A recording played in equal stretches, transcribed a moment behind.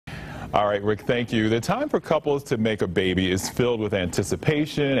All right, Rick, thank you. The time for couples to make a baby is filled with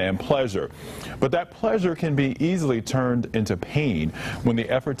anticipation and pleasure. But that pleasure can be easily turned into pain when the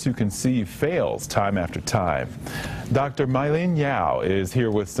effort to conceive fails time after time. Dr. Mylene Yao is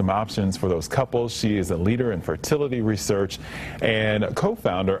here with some options for those couples. She is a leader in fertility research and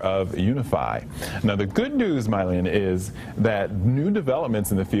co-founder of Univfy. Now, the good news, Mylene, is that new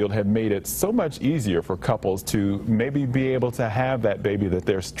developments in the field have made it so much easier for couples to maybe be able to have that baby that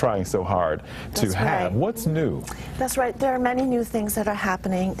they're trying so hard to have. What's new? That's right. There are many new things that are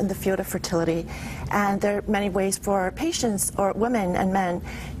happening in the field of fertility, and there are many ways for patients or women and men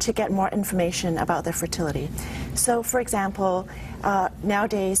to get more information about their fertility. So, for example,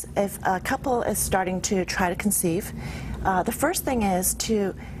 nowadays, if a couple is starting to try to conceive, the first thing is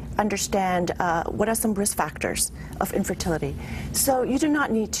to understand what are some risk factors of infertility. So you do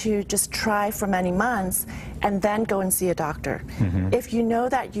not need to just try for many months and then go and see a doctor. If you know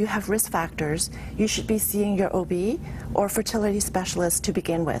that you have risk factors, you should be seeing your OB or fertility specialist to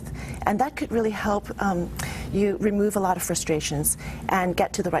begin with. And that could really help you remove a lot of frustrations and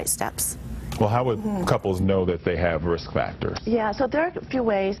get to the right steps. Well, how would couples know that they have risk factors? Yeah, so there are a few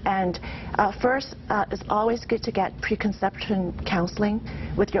ways, and first, it's always good to get preconception counseling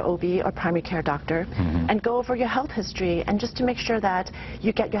with your OB or primary care doctor and go over your health history, and just to make sure that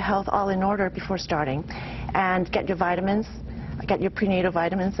you get your health all in order before starting, and get your vitamins, get your prenatal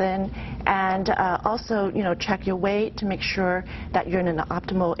vitamins in, and also, check your weight to make sure that you're in an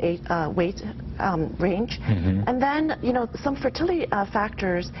optimal weight range. And then, some fertility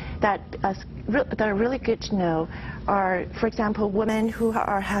factors that are really good to know are, for example, women who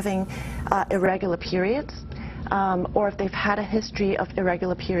are having irregular periods, or if they've had a history of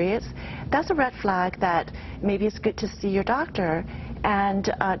irregular periods. That's a red flag that maybe it's good to see your doctor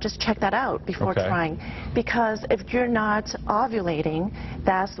and just check that out before trying. Because if you're not ovulating,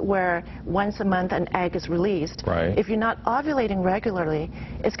 that's where once a month an egg is released. If you're not ovulating regularly,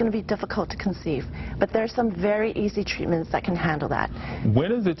 it's going to be difficult to conceive. But there's some very easy treatments that can handle that.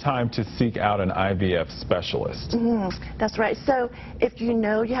 When is it time to seek out an IVF specialist? That's right. So if you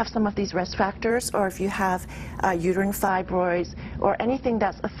know you have some of these risk factors, or if you have uterine fibroids or anything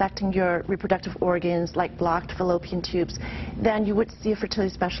that's affecting your reproductive organs like blocked fallopian tubes, then you would see a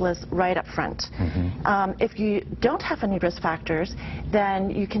fertility specialist right up front. If you don't have any risk factors,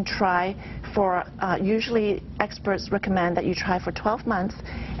 then you can try for, usually experts recommend that you try for 12 months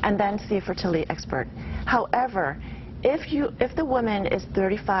and then see a fertility expert. However, if the woman is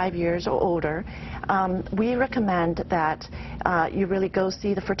 35 years or older, we recommend that you really go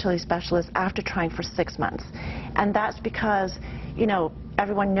see the fertility specialist after trying for 6 months. And that's because,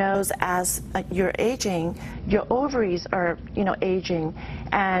 everyone knows as you're aging, your ovaries are, aging,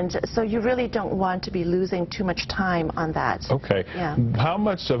 and so you really don't want to be losing too much time on that. How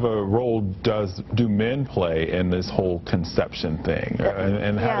much of a role do men play in this whole conception thing,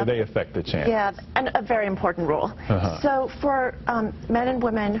 and how do they affect the chance? And a very important role. So for men and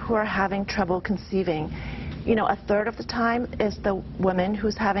women who are having trouble conceiving, a third of the time is the woman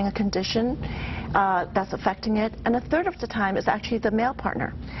who's having a condition that's affecting it, and a third of the time is actually the male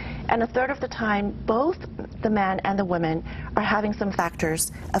partner. And a third of the time, both the man and the women are having some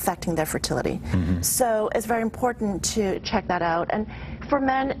factors affecting their fertility. So it's very important to check that out. And for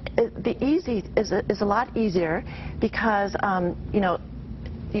men, is a lot easier because,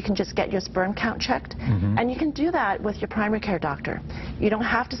 you can just get your sperm count checked, and you can do that with your primary care doctor. You don't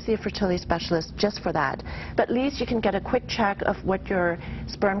have to see a fertility specialist just for that, but at least you can get a quick check of what your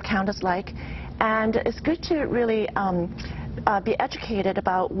sperm count is like. And it's good to really be educated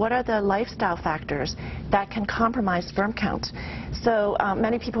about what are the lifestyle factors that can compromise sperm count. So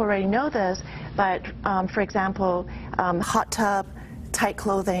many people already know this, but for example, hot tub, tight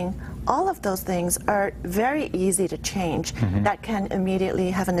clothing, all of those things are very easy to change that can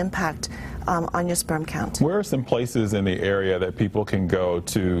immediately have an impact on your sperm count. Where are some places in the area that people can go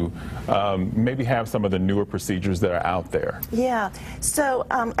to maybe have some of the newer procedures that are out there? So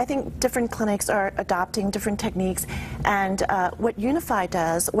I think different clinics are adopting different techniques, and what Univfy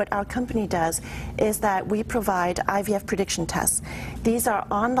does, what our company does, is that we provide IVF prediction tests. These are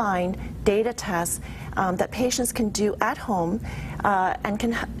online data tests that patients can do at home, and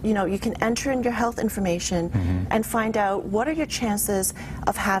you can enter in your health information and find out what are your chances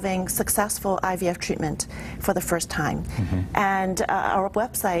of having successful IVF treatment for the first time. And our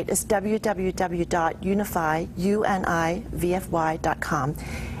website is www.univfy.com.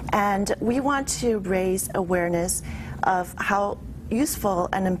 And we want to raise awareness of how useful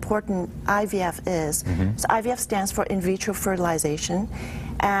and important IVF is. So IVF stands for in vitro fertilization,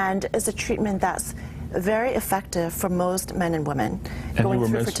 and is a treatment that's very effective for most men and women going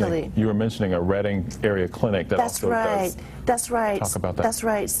through fertility. You were mentioning a Reading area clinic that That's also right. does. That's right. Talk about that. That's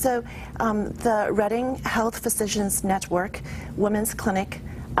right. So the Reading Health Physicians Network, Women's Clinic,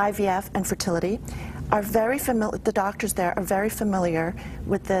 IVF, and fertility are very familiar. The doctors there are very familiar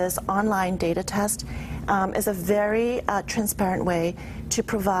with this online data test. It's a very transparent way to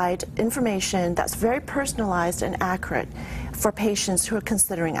provide information that's very personalized and accurate for patients who are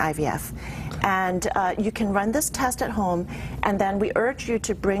considering IVF. And you can run this test at home, and then we urge you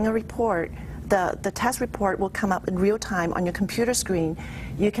to bring a report. The test report will come up in real time on your computer screen.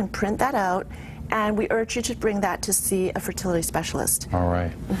 You can print that out, and we urge you to bring that to see a fertility specialist. All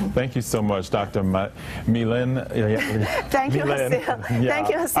right. Thank you so much, Dr. Mylene. Thank you, Hasil. Thank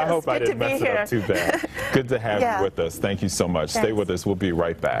you, Hasil. I hope I didn't mess it up too bad. Good to have you with us. Thank you so much. Thanks. Stay with us. We'll be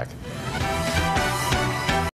right back.